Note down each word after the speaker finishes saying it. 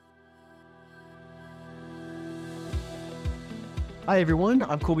Hi, everyone.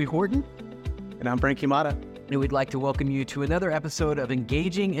 I'm Colby Horton. And I'm Frank Kimata. And we'd like to welcome you to another episode of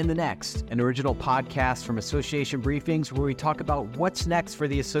Engaging in the Next, an original podcast from Association Briefings where we talk about what's next for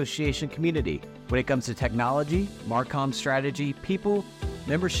the association community when it comes to technology, Marcom strategy, people,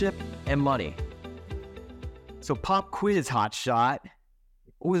 membership, and money. So pop quiz hotshot.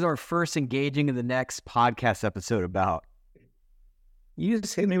 What was our first Engaging in the Next podcast episode about? You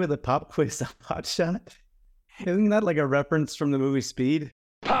just hit me with a pop quiz hotshot? Isn't that like a reference from the movie Speed?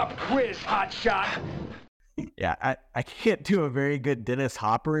 Pop quiz hotshot. Yeah, I can't do a very good Dennis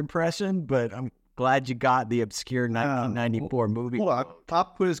Hopper impression, but I'm glad you got the obscure 1994 movie. Hold on.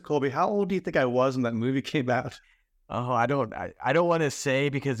 Pop quiz, Colby. How old do you think I was when that movie came out? Oh, I don't want to say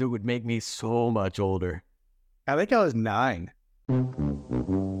because it would make me so much older. I think I was 9.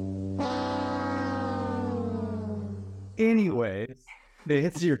 Anyways, to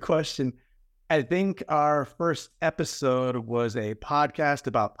answer your question, I think our first episode was a podcast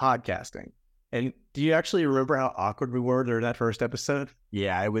about podcasting. And do you actually remember how awkward we were during that first episode?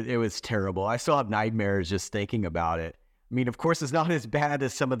 Yeah, it was terrible. I still have nightmares just thinking about it. I mean, of course, it's not as bad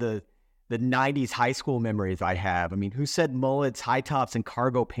as some of the 90s high school memories I have. I mean, who said mullets, high tops, and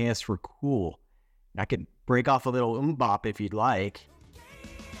cargo pants were cool? I could break off a little bop if you'd like.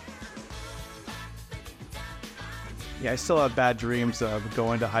 Yeah, I still have bad dreams of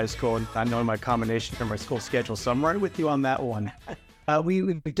going to high school and not knowing my combination for my school schedule. So I'm right with you on that one.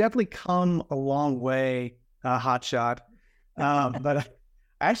 We've definitely come a long way, hotshot. But I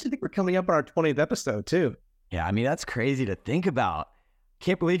actually think we're coming up on our 20th episode too. Yeah, I mean, that's crazy to think about.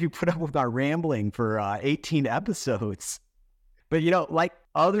 Can't believe you put up with our rambling for 18 episodes. But, you know, like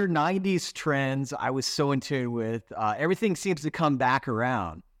other 90s trends I was so in tune with, everything seems to come back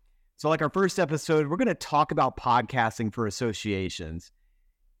around. So like our first episode, we're going to talk about podcasting for associations.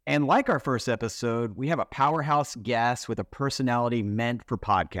 And like our first episode, we have a powerhouse guest with a personality meant for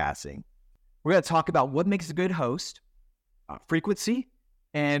podcasting. We're going to talk about what makes a good host, frequency,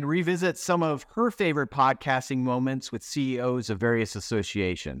 and revisit some of her favorite podcasting moments with CEOs of various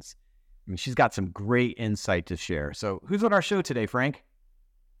associations. I mean, she's got some great insight to share. So who's on our show today, Frank?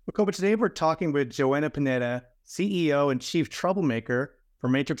 Well, Kobe, today we're talking with Joanna Pineda, CEO and Chief Troublemaker for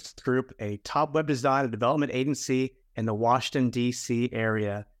Matrix Group, a top web design and development agency in the Washington, D.C.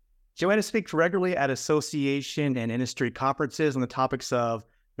 area. Joanna speaks regularly at association and industry conferences on the topics of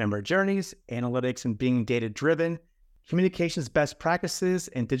member journeys, analytics and being data-driven, communications best practices,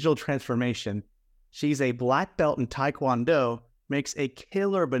 and digital transformation. She's a black belt in Taekwondo, makes a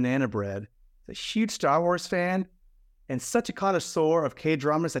killer banana bread, is a huge Star Wars fan, and such a connoisseur of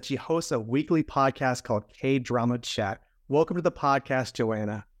K-dramas that she hosts a weekly podcast called K-Drama Chat. Welcome to the podcast,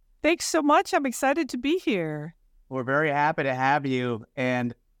 Joanna. Thanks so much. I'm excited to be here. We're very happy to have you.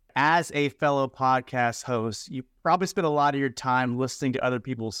 And as a fellow podcast host, you probably spend a lot of your time listening to other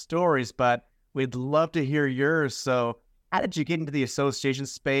people's stories, but we'd love to hear yours. So how did you get into the association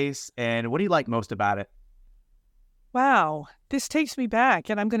space, and what do you like most about it? Wow, this takes me back,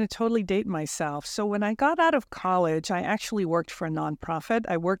 and I'm going to totally date myself. So when I got out of college, I actually worked for a nonprofit.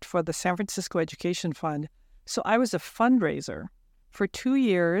 I worked for the San Francisco Education Fund. So I was a fundraiser for 2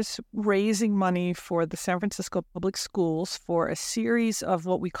 years, raising money for the San Francisco Public Schools for a series of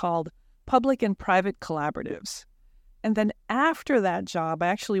what we called public and private collaboratives. And then after that job, I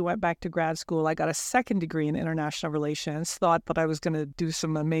actually went back to grad school. I got a second degree in international relations, thought that I was going to do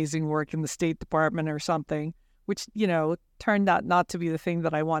some amazing work in the State Department or something, which, you know, turned out not to be the thing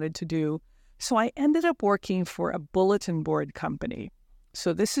that I wanted to do. So I ended up working for a bulletin board company.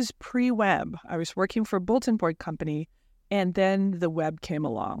 So this is pre-web. I was working for a bulletin board company, and then the web came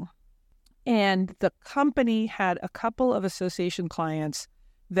along. And the company had a couple of association clients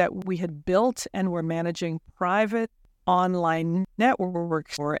that we had built and were managing private online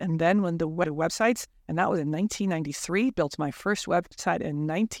networks for. And then when the websites, and that was in 1993, built my first website in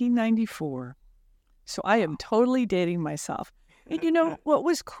 1994. So I am totally dating myself. And you know, what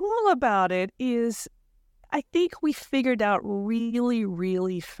was cool about it is I think we figured out really,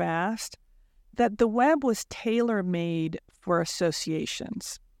 really fast that the web was tailor-made for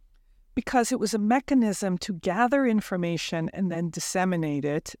associations because it was a mechanism to gather information and then disseminate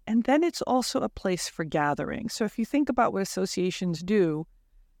it. And then it's also a place for gathering. So if you think about what associations do,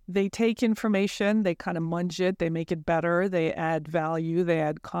 they take information, they kind of munge it, they make it better, they add value, they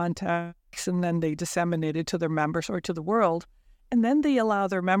add context, and then they disseminate it to their members or to the world. And then they allow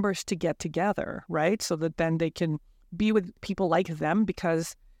their members to get together, right? So that then they can be with people like them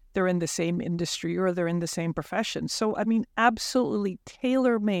because they're in the same industry or they're in the same profession. So, I mean, absolutely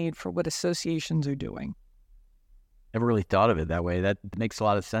tailor-made for what associations are doing. Never really thought of it that way. That makes a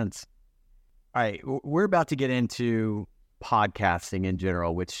lot of sense. All right, we're about to get into podcasting in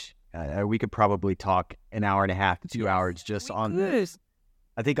general, which we could probably talk an hour and a half to 2 hours just on this.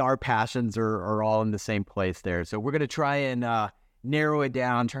 I think our passions are all in the same place there. So we're going to try and narrow it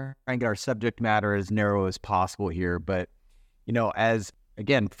down, try and get our subject matter as narrow as possible here. But, as,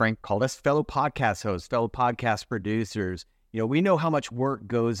 again, Frank called us fellow podcast hosts, fellow podcast producers, we know how much work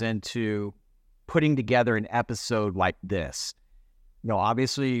goes into putting together an episode like this.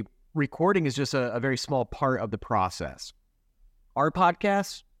 Obviously, recording is just a very small part of the process. Our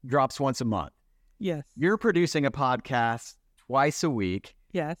podcast drops once a month. Yes. You're producing a podcast twice a week.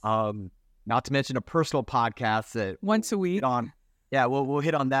 Yes. Not to mention a personal podcast that once a week. We'll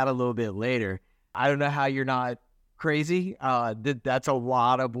hit on that a little bit later. I don't know how you're not crazy. That's a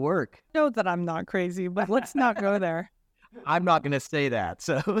lot of work. I know that I'm not crazy, but let's not go there. I'm not going to say that.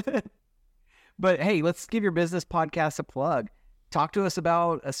 So, but hey, let's give your business podcast a plug. Talk to us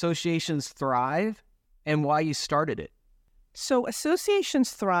about Associations Thrive and why you started it. So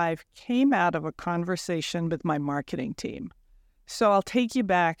Associations Thrive came out of a conversation with my marketing team. So I'll take you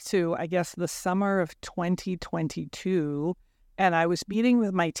back to, I guess, the summer of 2022, and I was meeting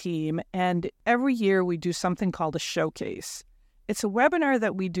with my team, and every year we do something called a showcase. It's a webinar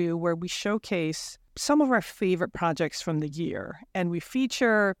that we do where we showcase some of our favorite projects from the year, and we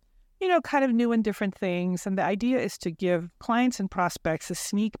feature, kind of new and different things, and the idea is to give clients and prospects a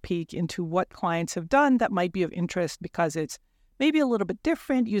sneak peek into what clients have done that might be of interest because it's maybe a little bit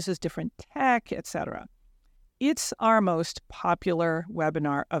different, uses different tech, etc. It's our most popular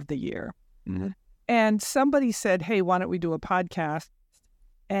webinar of the year. Mm-hmm. And somebody said, hey, why don't we do a podcast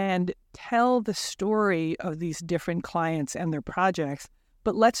and tell the story of these different clients and their projects,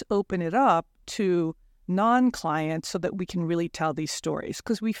 but let's open it up to non-clients so that we can really tell these stories.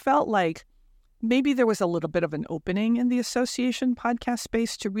 Because we felt like maybe there was a little bit of an opening in the association podcast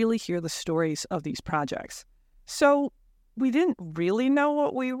space to really hear the stories of these projects. So we didn't really know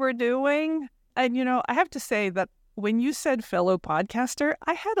what we were doing. And, I have to say that when you said fellow podcaster,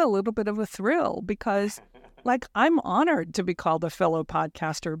 I had a little bit of a thrill because, I'm honored to be called a fellow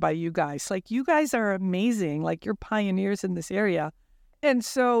podcaster by you guys. You guys are amazing. You're pioneers in this area. And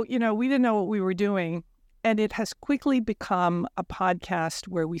so, we didn't know what we were doing. And it has quickly become a podcast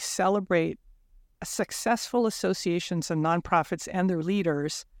where we celebrate successful associations and nonprofits and their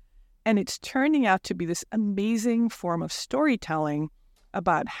leaders. And it's turning out to be this amazing form of storytelling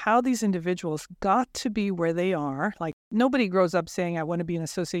about how these individuals got to be where they are. Nobody grows up saying, I want to be an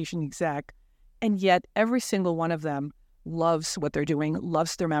association exec. And yet every single one of them loves what they're doing,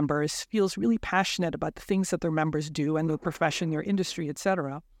 loves their members, feels really passionate about the things that their members do and their profession, their industry,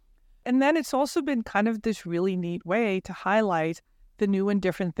 etc. And then it's also been kind of this really neat way to highlight the new and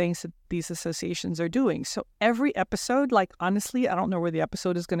different things that these associations are doing. So every episode, honestly, I don't know where the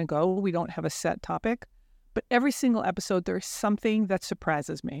episode is going to go. We don't have a set topic. But every single episode, there's something that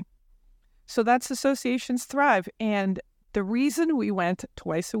surprises me. So that's Associations Thrive. And the reason we went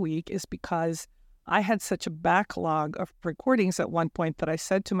twice a week is because I had such a backlog of recordings at one point that I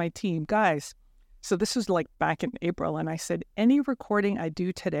said to my team, guys, so this was back in April, and I said, any recording I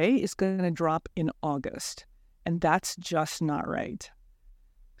do today is going to drop in August. And that's just not right.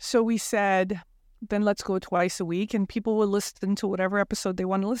 So we said, then let's go twice a week, and people will listen to whatever episode they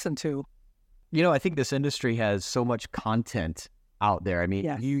want to listen to. I think this industry has so much content out there. I mean,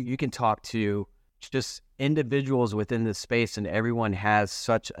 yes. You can talk to just individuals within this space, and everyone has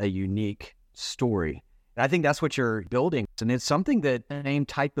such a unique story. And I think that's what you're building. And it's something that the same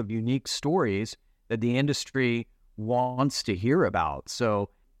type of unique stories that the industry wants to hear about. So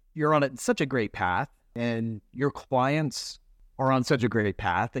you're on such a great path, and your clients are on such a great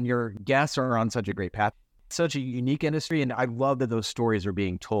path, and your guests are on such a great path. Such a unique industry, and I love that those stories are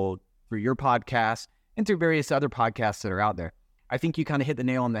being told through your podcast and through various other podcasts that are out there. I think you kind of hit the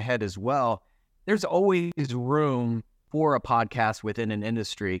nail on the head as well. There's always room for a podcast within an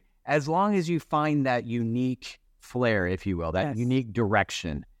industry, as long as you find that unique flair, if you will, that yes. unique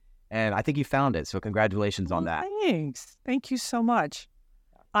direction. And I think you found it. So congratulations on that. Thanks. Thank you so much.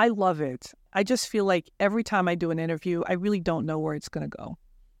 I love it. I just feel like every time I do an interview, I really don't know where it's going to go.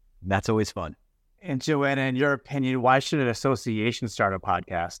 That's always fun. And Joanna, in your opinion, why should an association start a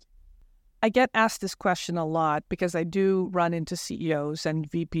podcast? I get asked this question a lot because I do run into CEOs and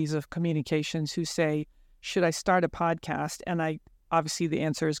VPs of communications who say, should I start a podcast? And obviously the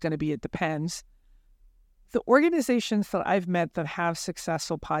answer is going to be, it depends. The organizations that I've met that have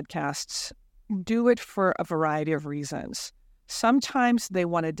successful podcasts do it for a variety of reasons. Sometimes they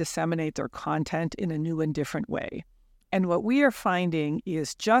want to disseminate their content in a new and different way. And what we are finding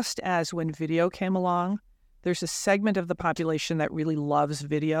is, just as when video came along, there's a segment of the population that really loves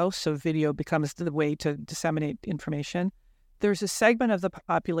video, so video becomes the way to disseminate information. there's a segment of the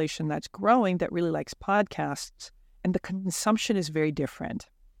population that's growing that really likes podcasts, and the consumption is very different.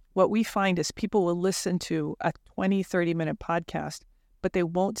 What we find is people will listen to a 20, 30-minute podcast, but they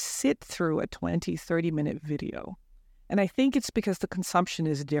won't sit through a 20, 30-minute video. And I think it's because the consumption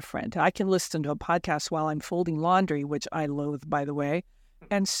is different. I can listen to a podcast while I'm folding laundry, which I loathe, by the way.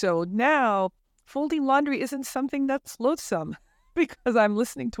 And so now folding laundry isn't something that's loathsome because I'm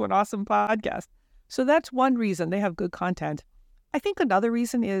listening to an awesome podcast. So that's one reason they have good content. I think another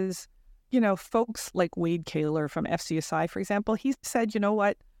reason is, folks like Wade Kaler from FCSI, for example, he said, you know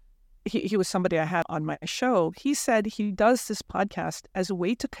what? He was somebody I had on my show. He said he does this podcast as a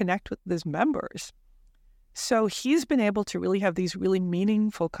way to connect with his members. So he's been able to really have these really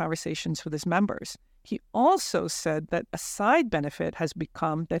meaningful conversations with his members. He also said that a side benefit has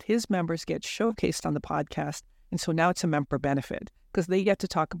become that his members get showcased on the podcast. And so now it's a member benefit because they get to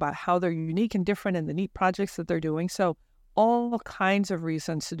talk about how they're unique and different and the neat projects that they're doing. So all kinds of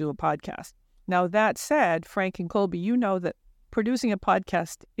reasons to do a podcast. Now, that said, Frank and Colby, you know that producing a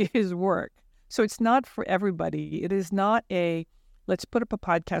podcast is work. So it's not for everybody. It is not let's put up a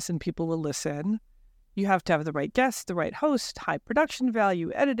podcast and people will listen. You have to have the right guest, the right host, high production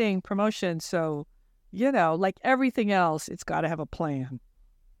value, editing, promotion. So, like everything else, it's got to have a plan.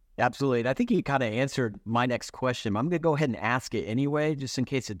 Absolutely. And I think you kind of answered my next question. I'm going to go ahead and ask it anyway, just in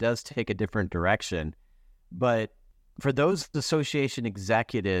case it does take a different direction. But for those association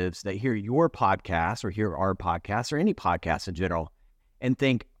executives that hear your podcast or hear our podcast or any podcast in general and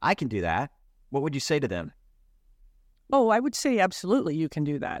think, I can do that, what would you say to them? Oh, I would say absolutely you can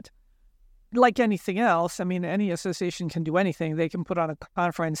do that. Like anything else, any association can do anything. They can put on a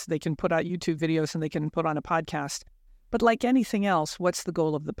conference, they can put out YouTube videos, and they can put on a podcast. But like anything else, what's the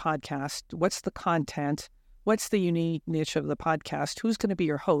goal of the podcast? What's the content? What's the unique niche of the podcast? Who's going to be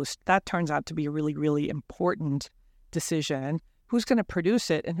your host? That turns out to be a really, really important decision. Who's going to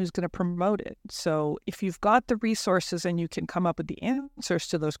produce it and who's going to promote it? So if you've got the resources and you can come up with the answers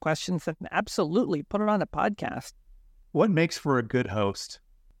to those questions, then absolutely put it on a podcast. What makes for a good host?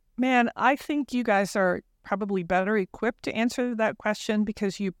 Man, I think you guys are probably better equipped to answer that question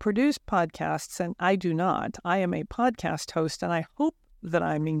because you produce podcasts and I do not. I am a podcast host and I hope that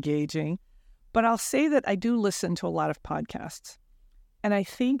I'm engaging, but I'll say that I do listen to a lot of podcasts. And I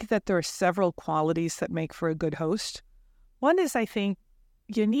think that there are several qualities that make for a good host. One is I think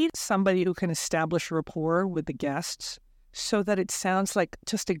you need somebody who can establish rapport with the guests so that it sounds like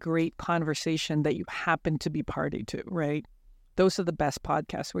just a great conversation that you happen to be party to, right? Those are the best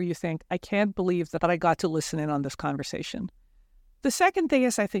podcasts where you think, I can't believe that I got to listen in on this conversation. The second thing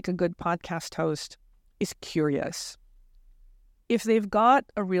is I think a good podcast host is curious. If they've got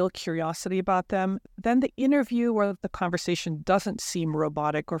a real curiosity about them, then the interview or the conversation doesn't seem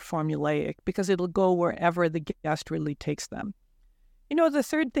robotic or formulaic because it'll go wherever the guest really takes them. The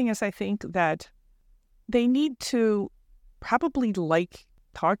third thing is I think that they need to probably like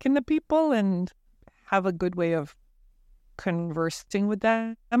talking to people and have a good way of conversing with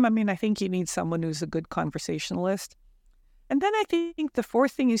them. I think you need someone who's a good conversationalist. And then I think the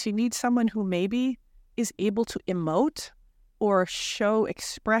fourth thing is you need someone who maybe is able to emote or show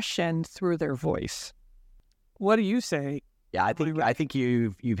expression through their voice. What do you say? Yeah, I think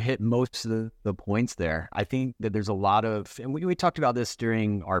you've hit most of the points there. I think that there's a lot of, and we talked about this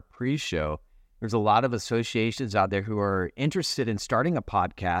during our pre-show, there's a lot of associations out there who are interested in starting a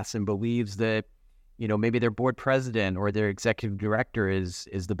podcast and believes that maybe their board president or their executive director is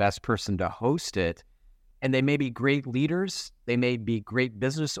the best person to host it. And they may be great leaders. They may be great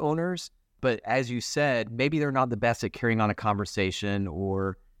business owners. But as you said, maybe they're not the best at carrying on a conversation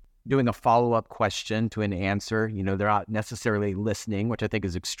or doing a follow-up question to an answer. They're not necessarily listening, which I think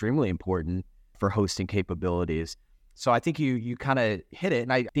is extremely important for hosting capabilities. So I think you kind of hit it.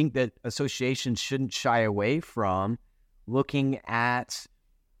 And I think that associations shouldn't shy away from looking at,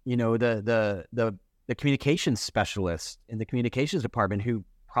 the communications specialist in the communications department who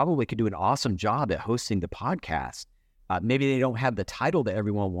probably could do an awesome job at hosting the podcast. Maybe they don't have the title that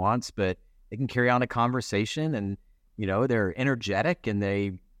everyone wants, but they can carry on a conversation and, they're energetic and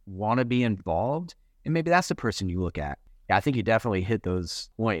they want to be involved. And maybe that's the person you look at. Yeah, I think you definitely hit those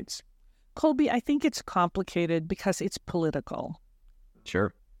points. Colby, I think it's complicated because it's political.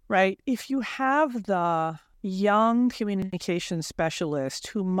 Sure. Right? If you have the young communication specialist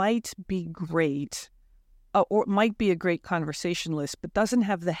who might be great or might be a great conversationalist, but doesn't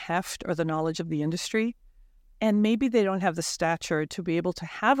have the heft or the knowledge of the industry, and maybe they don't have the stature to be able to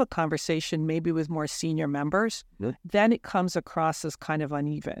have a conversation maybe with more senior members, then it comes across as kind of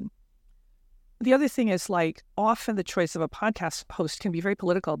uneven. The other thing is often the choice of a podcast host can be very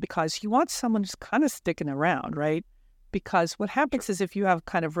political because you want someone who's kind of sticking around, right? because what happens is if you have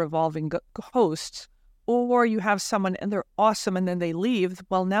kind of revolving hosts, or you have someone and they're awesome and then they leave,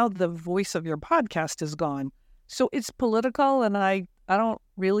 well, now the voice of your podcast is gone. So it's political, and I don't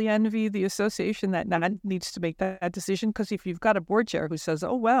really envy the association that needs to make that decision, because if you've got a board chair who says,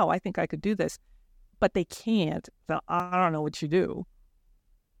 oh, wow, I think I could do this, but they can't, then I don't know what you do.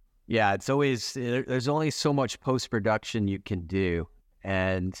 Yeah, it's always, there's only so much post-production you can do.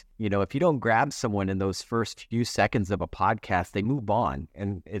 And, if you don't grab someone in those first few seconds of a podcast, they move on.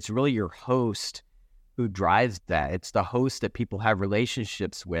 And it's really your host who drives that. It's the host that people have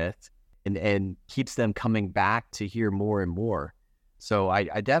relationships with and keeps them coming back to hear more and more. So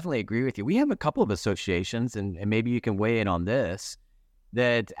I definitely agree with you. We have a couple of associations, and maybe you can weigh in on this,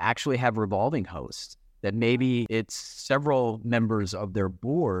 that actually have revolving hosts, that maybe it's several members of their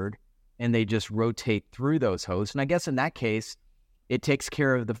board and they just rotate through those hosts. And I guess in that case, it takes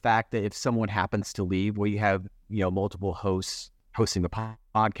care of the fact that if someone happens to leave, well, you have, multiple hosts hosting the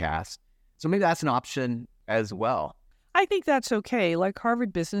podcast. So maybe that's an option as well. I think that's okay. Like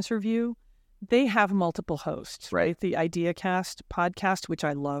Harvard Business Review, they have multiple hosts, right? The IdeaCast podcast, which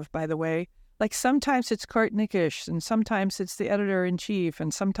I love, by the way. Like sometimes it's Kurt Nickish, and sometimes it's the editor-in-chief,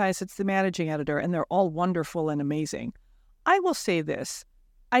 and sometimes it's the managing editor, and they're all wonderful and amazing. I will say this.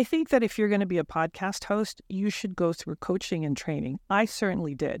 I think that if you're going to be a podcast host, you should go through coaching and training. I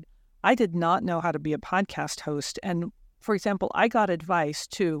certainly did. I did not know how to be a podcast host. And for example, I got advice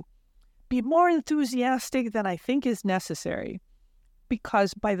to be more enthusiastic than I think is necessary,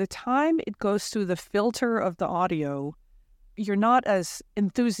 because by the time it goes through the filter of the audio, you're not as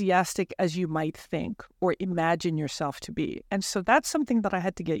enthusiastic as you might think or imagine yourself to be. And so that's something that I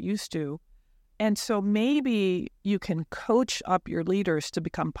had to get used to. And so maybe you can coach up your leaders to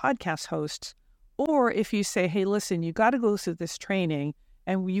become podcast hosts. Or if you say, hey, listen, you got to go through this training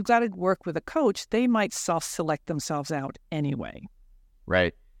and you got to work with a coach, they might self-select themselves out anyway.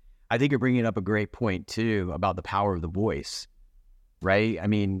 Right. I think you're bringing up a great point, too, about the power of the voice, right? I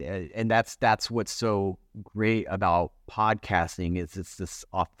mean, and that's what's so great about podcasting is it's this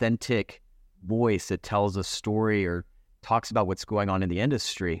authentic voice that tells a story or talks about what's going on in the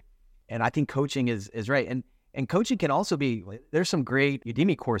industry. And I think coaching is right. And coaching can also be, there's some great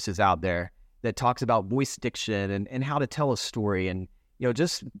Udemy courses out there that talks about voice diction and how to tell a story. And,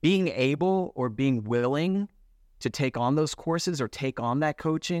 just being able or being willing to take on those courses or take on that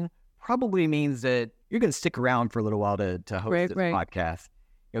coaching probably means that you're going to stick around for a little while to host this podcast.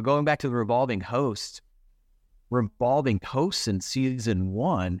 Going back to the revolving hosts in season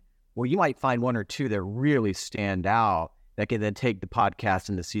 1, well, you might find one or two that really stand out that can then take the podcast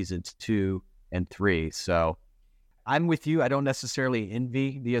into seasons 2 and 3. So I'm with you. I don't necessarily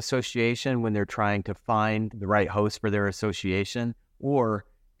envy the association when they're trying to find the right host for their association, or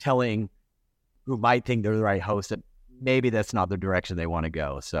telling who might think they're the right host that maybe that's not the direction they want to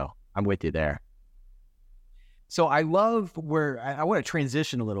go. So I'm with you there. So I love where I want to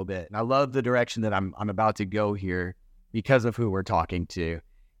transition a little bit, and I love the direction that I'm about to go here because of who we're talking to.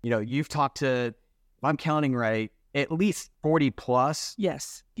 You've talked to, if I'm counting right, at least 40 plus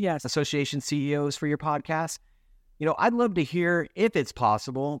yes association CEOs for your podcast. I'd love to hear, if it's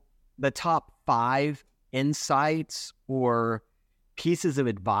possible, the top 5 insights or pieces of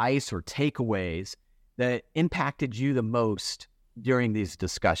advice or takeaways that impacted you the most during these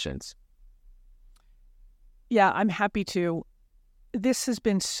discussions. Yeah, I'm happy to. This has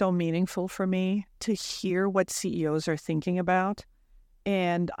been so meaningful for me to hear what CEOs are thinking about.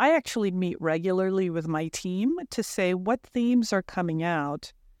 And I actually meet regularly with my team to say what themes are coming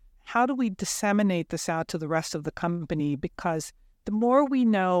out. How do we disseminate this out to the rest of the company? Because the more we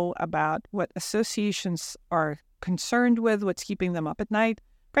know about what associations are concerned with, what's keeping them up at night,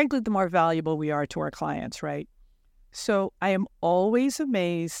 frankly, the more valuable we are to our clients, right? So I am always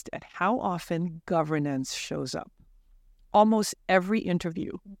amazed at how often governance shows up. Almost every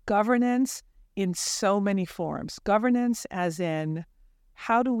interview, governance in so many forms. Governance as in,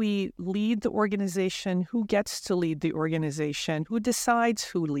 how do we lead the organization? Who gets to lead the organization? Who decides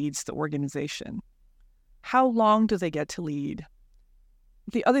who leads the organization? How long do they get to lead?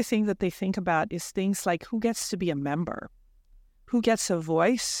 The other thing that they think about is things like who gets to be a member, who gets a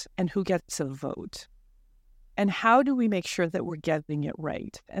voice, and who gets a vote. And how do we make sure that we're getting it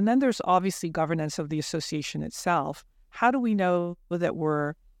right? And then there's obviously governance of the association itself. How do we know that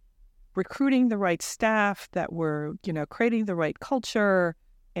we're recruiting the right staff, that we're, creating the right culture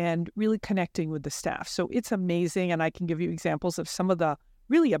and really connecting with the staff? So it's amazing. And I can give you examples of some of the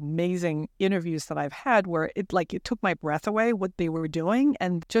really amazing interviews that I've had where it took my breath away what they were doing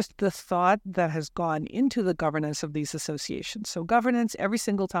and just the thought that has gone into the governance of these associations. So governance every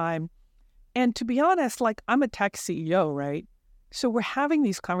single time. And to be honest, like, I'm a tech CEO, right? So we're having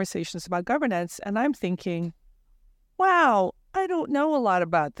these conversations about governance, and I'm thinking, wow, I don't know a lot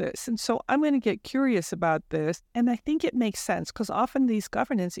about this. And so I'm going to get curious about this. And I think it makes sense because often these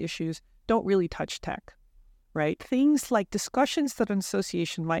governance issues don't really touch tech, right? Things like discussions that an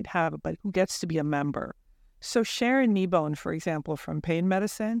association might have about who gets to be a member. So Sharon Kneebone, for example, from Pain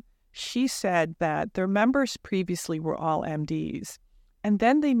Medicine, she said that their members previously were all MDs. And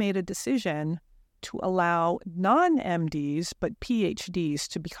then they made a decision to allow non-MDs, but PhDs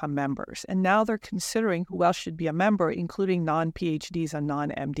to become members. And now they're considering who else should be a member, including non-PhDs and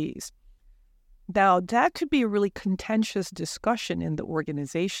non-MDs. Now, that could be a really contentious discussion in the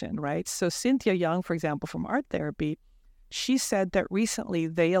organization, right? So Cynthia Young, for example, from Art Therapy, she said that recently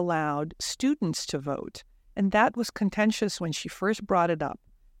they allowed students to vote. And that was contentious when she first brought it up.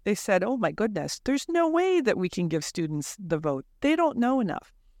 They said, oh my goodness, there's no way that we can give students the vote. They don't know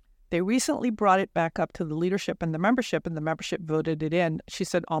enough. They recently brought it back up to the leadership and the membership voted it in, she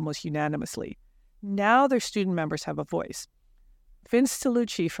said, almost unanimously. Now their student members have a voice. Vince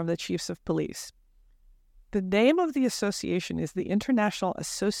Tolucci from the Chiefs of Police. The name of the association is the International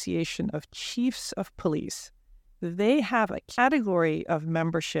Association of Chiefs of Police. They have a category of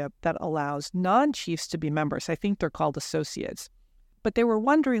membership that allows non-chiefs to be members. I think they're called associates. But they were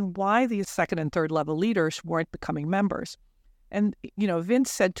wondering why the second and third level leaders weren't becoming members. And,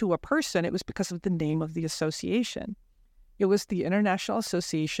 Vince said to a person it was because of the name of the association. It was the International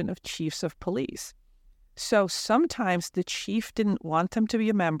Association of Chiefs of Police. So sometimes the chief didn't want them to be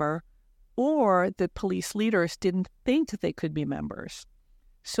a member, or the police leaders didn't think they could be members.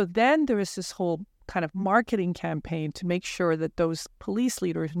 So then there was this whole kind of marketing campaign to make sure that those police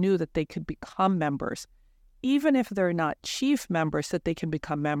leaders knew that they could become members. Even if they're not chief members, that they can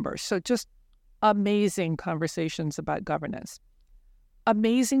become members. So just amazing conversations about governance.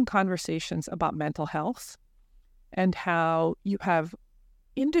 Amazing conversations about mental health and how you have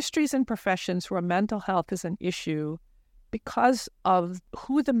industries and professions where mental health is an issue because of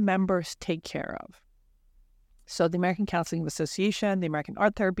who the members take care of. So the American Counseling Association, the American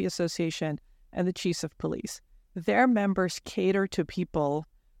Art Therapy Association, and the Chiefs of Police. Their members cater to people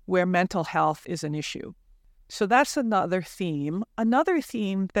where mental health is an issue. So that's another theme. Another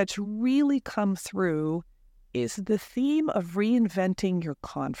theme that's really come through is the theme of reinventing your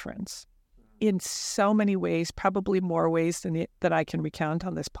conference in so many ways, probably more ways that I can recount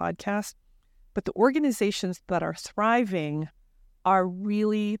on this podcast. But the organizations that are thriving are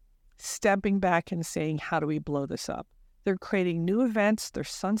really stepping back and saying, how do we blow this up? They're creating new events. They're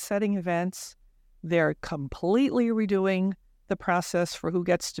sunsetting events. They're completely redoing the process for who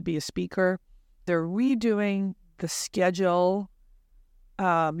gets to be a speaker. They're redoing the schedule.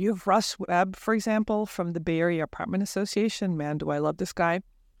 You have Russ Webb, for example, from the Bay Area Apartment Association. Man, do I love this guy.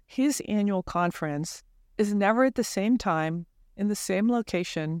 His annual conference is never at the same time, in the same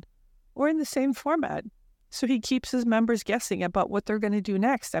location, or in the same format. So he keeps his members guessing about what they're going to do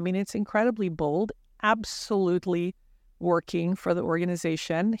next. I mean, it's incredibly bold, absolutely working for the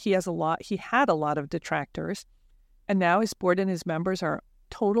organization. He had a lot of detractors, and now his board and his members are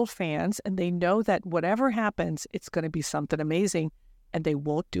total fans, and they know that whatever happens, it's going to be something amazing, and they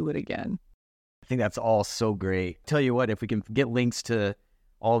won't do it again. I think that's all so great. Tell you what, if we can get links to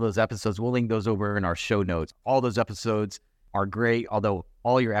all those episodes, we'll link those over in our show notes. All those episodes are great, although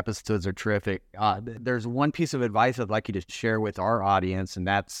all your episodes are terrific. There's one piece of advice I'd like you to share with our audience, and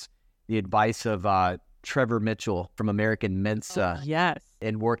that's the advice of Trevor Mitchell from American Mensa. Yes.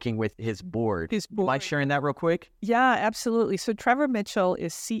 And working with his board. Mind sharing that real quick? Yeah, absolutely. So Trevor Mitchell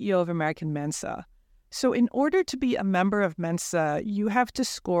is CEO of American Mensa. So in order to be a member of Mensa, you have to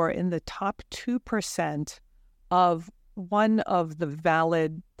score in the top 2% of one of the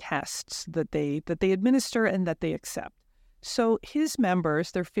valid tests that they administer and that they accept. So his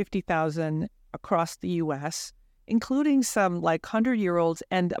members, they're 50,000 across the U.S., including some like 100-year-olds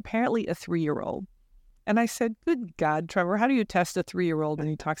and apparently a 3-year-old. And I said, good God, Trevor, how do you test a 3-year-old? And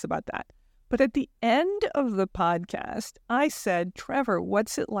he talks about that. But at the end of the podcast, I said, Trevor,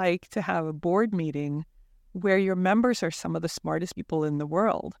 what's it like to have a board meeting where your members are some of the smartest people in the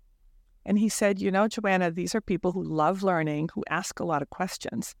world? And he said, Joanna, these are people who love learning, who ask a lot of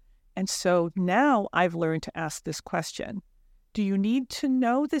questions. And so now I've learned to ask this question. Do you need to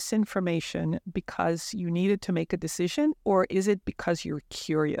know this information because you needed to make a decision, or is it because you're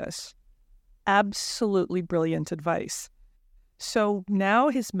curious? Absolutely brilliant advice. So now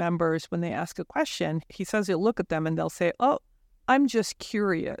his members, when they ask a question, he says he'll look at them and they'll say, oh, I'm just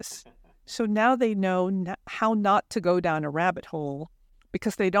curious. So now they know how not to go down a rabbit hole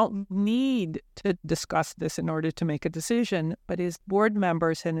because they don't need to discuss this in order to make a decision, but his board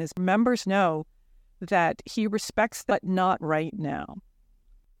members and his members know that he respects that not right now.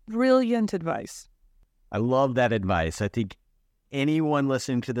 Brilliant advice. I love that advice. I think anyone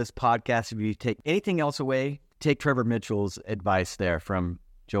listening to this podcast, if you take anything else away, take Trevor Mitchell's advice there from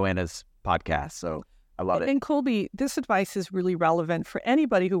Joanna's podcast. So I love it. And Colby, this advice is really relevant for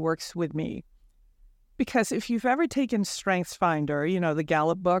anybody who works with me. Because if you've ever taken StrengthsFinder, the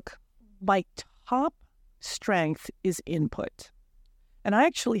Gallup book, my top strength is input. And I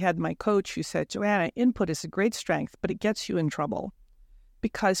actually had my coach who said, Joanna, input is a great strength, but it gets you in trouble.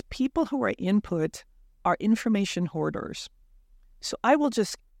 Because people who are input are information hoarders. So I will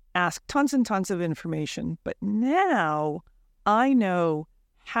just ask tons and tons of information, but now I know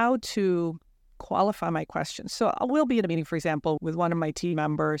how to qualify my questions. So I will be in a meeting, for example, with one of my team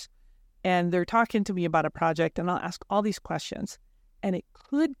members, and they're talking to me about a project, and I'll ask all these questions. And it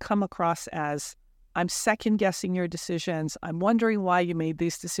could come across as, I'm second-guessing your decisions. I'm wondering why you made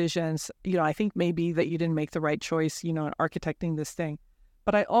these decisions. I think maybe that you didn't make the right choice, in architecting this thing.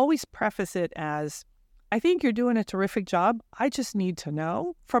 But I always preface it as, I think you're doing a terrific job. I just need to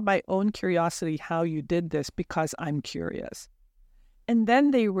know from my own curiosity how you did this because I'm curious. And then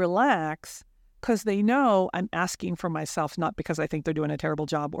they relax because they know I'm asking for myself, not because I think they're doing a terrible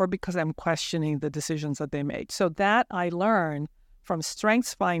job or because I'm questioning the decisions that they made. So that I learned from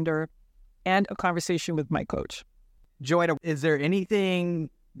StrengthsFinder and a conversation with my coach. Joanna, is there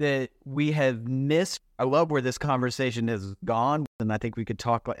anything that we have missed? I love where this conversation has gone, and I think we could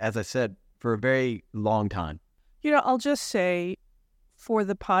talk, as I said, for a very long time. I'll just say for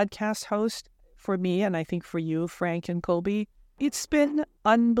the podcast host, for me, and I think for you, Frank and Colby, it's been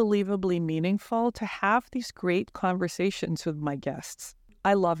unbelievably meaningful to have these great conversations with my guests.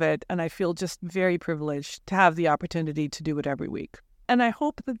 I love it, and I feel just very privileged to have the opportunity to do it every week. And I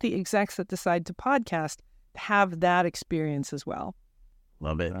hope that the execs that decide to podcast have that experience as well.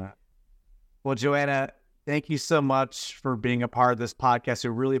 Love it. Well, Joanna, thank you so much for being a part of this podcast. We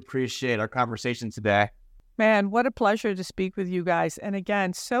really appreciate our conversation today. Man, what a pleasure to speak with you guys. And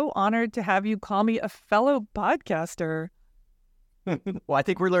again, so honored to have you call me a fellow podcaster. Well, I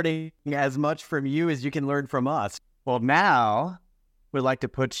think we're learning as much from you as you can learn from us. Well, now we'd like to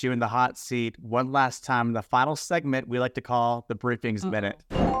put you in the hot seat one last time in the final segment we like to call the Briefings Minute.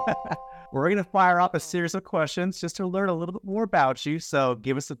 We're going to fire up a series of questions just to learn a little bit more about you. So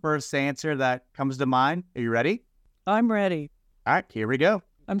give us the first answer that comes to mind. Are you ready? I'm ready. All right, here we go.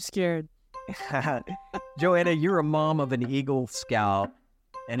 I'm scared. Joanna, you're a mom of an Eagle Scout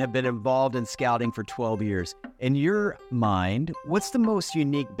and have been involved in scouting for 12 years. In your mind, what's the most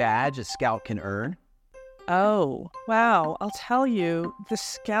unique badge a scout can earn? Oh, wow. I'll tell you, the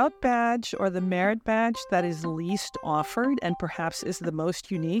Scout badge or the Merit badge that is least offered and perhaps is the most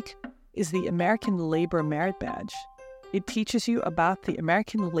unique is the American Labor Merit Badge. It teaches you about the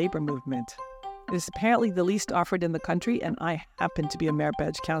American labor movement. It is apparently the least offered in the country, and I happen to be a Merit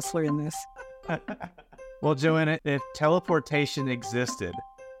Badge counselor in this. Well, Joanna, if teleportation existed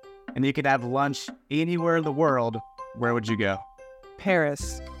and you could have lunch anywhere in the world, where would you go?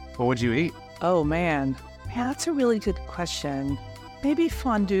 Paris. What would you eat? Oh, man. Yeah, that's a really good question. Maybe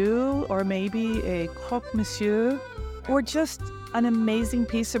fondue, or maybe a croque monsieur, or just an amazing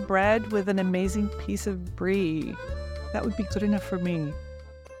piece of bread with an amazing piece of brie. That would be good enough for me.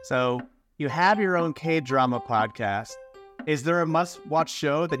 So you have your own K-drama podcast. Is there a must-watch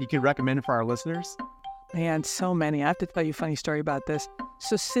show that you could recommend for our listeners? Man, so many. I have to tell you a funny story about this.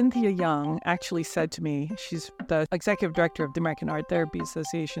 So Cynthia Young actually said to me, she's the executive director of the American Art Therapy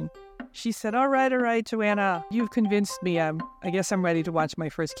Association. She said, all right, Joanna, you've convinced me. I guess I'm ready to watch my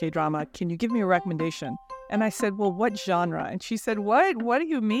first K-drama. Can you give me a recommendation? And I said, well, what genre? And she said, what? What do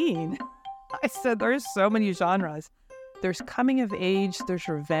you mean? I said, there's so many genres. There's coming of age, there's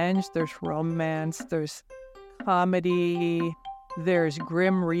revenge, there's romance, there's comedy, there's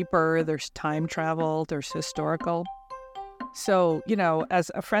Grim Reaper, there's time travel, there's historical. So,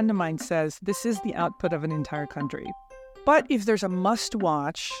 as a friend of mine says, this is the output of an entire country. But if there's a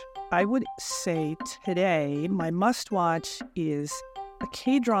must-watch, I would say today my must-watch is a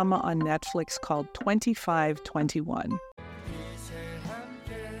K-drama on Netflix called 2521.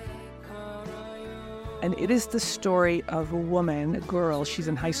 And it is the story of a woman, a girl, she's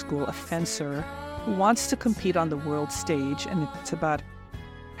in high school, a fencer, who wants to compete on the world stage. And it's about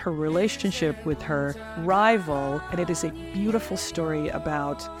her relationship with her rival. And it is a beautiful story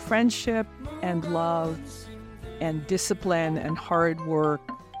about friendship and love and discipline and hard work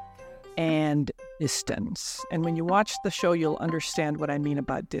and distance. And when you watch the show, you'll understand what I mean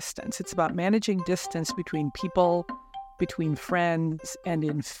about distance. It's about managing distance between people between friends and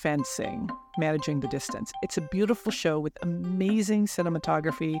in fencing, managing the distance. It's a beautiful show with amazing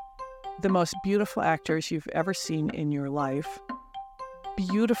cinematography, the most beautiful actors you've ever seen in your life,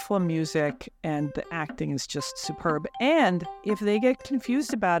 beautiful music, and the acting is just superb. And if they get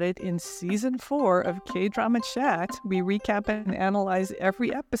confused about it, in season 4 of K-Drama Chat, we recap and analyze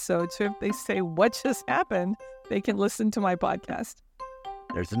every episode. So if they say, what just happened, they can listen to my podcast.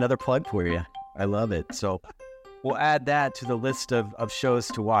 There's another plug for you. I love it. So we'll add that to the list of shows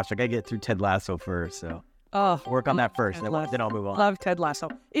to watch. I got to get through Ted Lasso first. So work on that first, then I'll move on. Love Ted Lasso.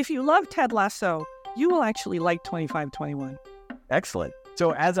 If you love Ted Lasso, you will actually like 2521. Excellent.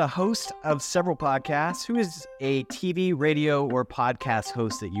 So as a host of several podcasts, who is a TV, radio, or podcast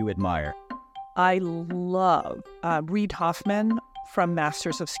host that you admire? I love Reid Hoffman from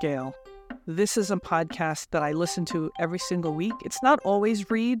Masters of Scale. This is a podcast that I listen to every single week. It's not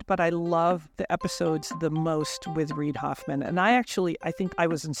always Reid, but I love the episodes the most with Reid Hoffman. And I think I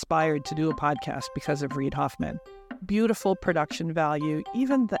was inspired to do a podcast because of Reid Hoffman. Beautiful production value.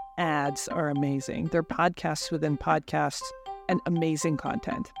 Even the ads are amazing. They're podcasts within podcasts and amazing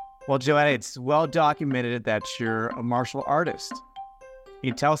content. Well, Joanna, it's well documented that you're a martial artist. Can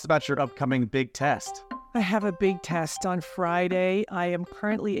you tell us about your upcoming big test? I have a big test on Friday. I am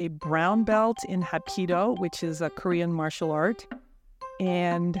currently a brown belt in Hapkido, which is a Korean martial art.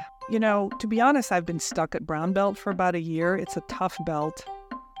 And, to be honest, I've been stuck at brown belt for about a year. It's a tough belt.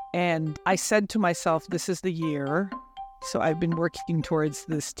 And I said to myself, this is the year. So I've been working towards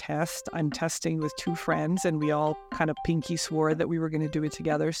this test. I'm testing with 2 friends, and we all kind of pinky swore that we were going to do it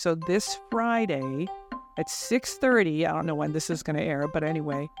together. So this Friday at 6:30, I don't know when this is going to air, but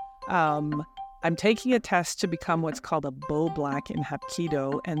anyway, I'm taking a test to become what's called a Bo Black in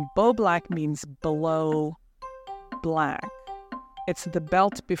Hapkido. And Bo Black means below black. It's the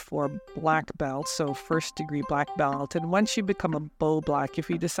belt before black belt, so 1st degree black belt. And once you become a Bo Black, if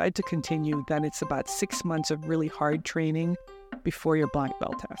you decide to continue, then it's about 6 months of really hard training before your black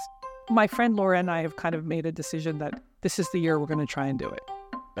belt test. My friend Laura and I have kind of made a decision that this is the year we're going to try and do it.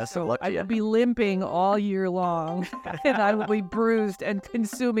 Best of luck to you. I will be limping all year long, and I will be bruised and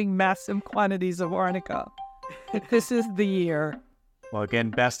consuming massive quantities of arnica. But this is the year. Well, again,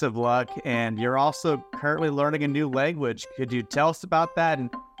 best of luck. And you're also currently learning a new language. Could you tell us about that and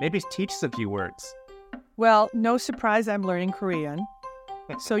maybe teach us a few words? Well, no surprise, I'm learning Korean.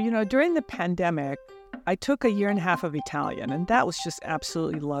 So, during the pandemic, I took 1.5 years of Italian, and that was just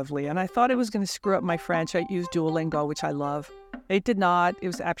absolutely lovely. And I thought it was going to screw up my French. I used Duolingo, which I love. It did not. It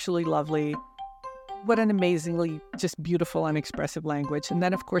was absolutely lovely. What an amazingly just beautiful and expressive language. And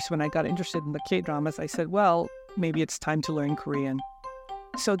then, of course, when I got interested in the K-dramas, I said, well, maybe it's time to learn Korean.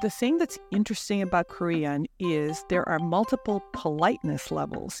 So the thing that's interesting about Korean is there are multiple politeness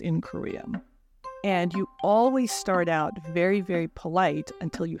levels in Korean. And you always start out very, very polite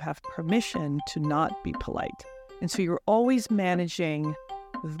until you have permission to not be polite. And so you're always managing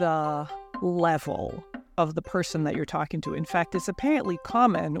the level of the person that you're talking to. In fact, it's apparently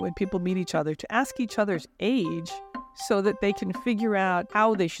common when people meet each other to ask each other's age so that they can figure out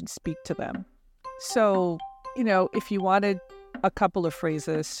how they should speak to them. So, if you wanted a couple of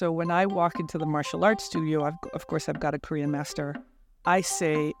phrases. So when I walk into the martial arts studio, I've got a Korean master. I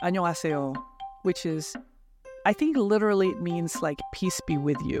say 안녕하세요, which is, I think literally it means like peace be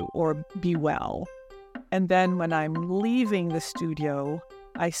with you or be well. And then when I'm leaving the studio,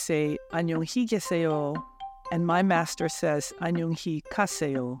 I say 안녕히 계세요, and my master says 안녕히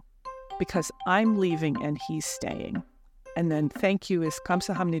가세요, because I'm leaving and he's staying. And then thank you is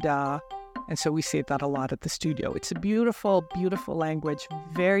감사합니다. And so we say that a lot at the studio. It's a beautiful, beautiful language,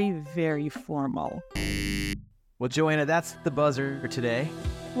 very, very formal. Well, Joanna, that's the buzzer for today.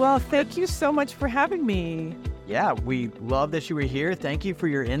 Well, thank you so much for having me. Yeah, we love that you were here. Thank you for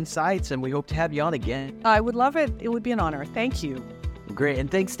your insights, and we hope to have you on again. I would love it. It would be an honor. Thank you. Great,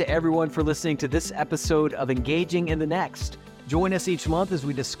 and thanks to everyone for listening to this episode of Engaging in the Next. Join us each month as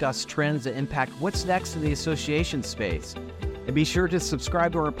we discuss trends that impact what's next in the association space. And be sure to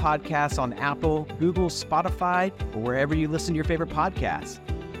subscribe to our podcast on Apple, Google, Spotify, or wherever you listen to your favorite podcasts.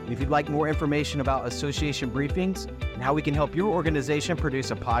 If you'd like more information about association briefings and how we can help your organization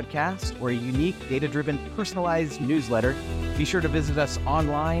produce a podcast or a unique data-driven personalized newsletter, be sure to visit us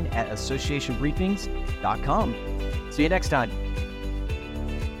online at associationbriefings.com. See you next time.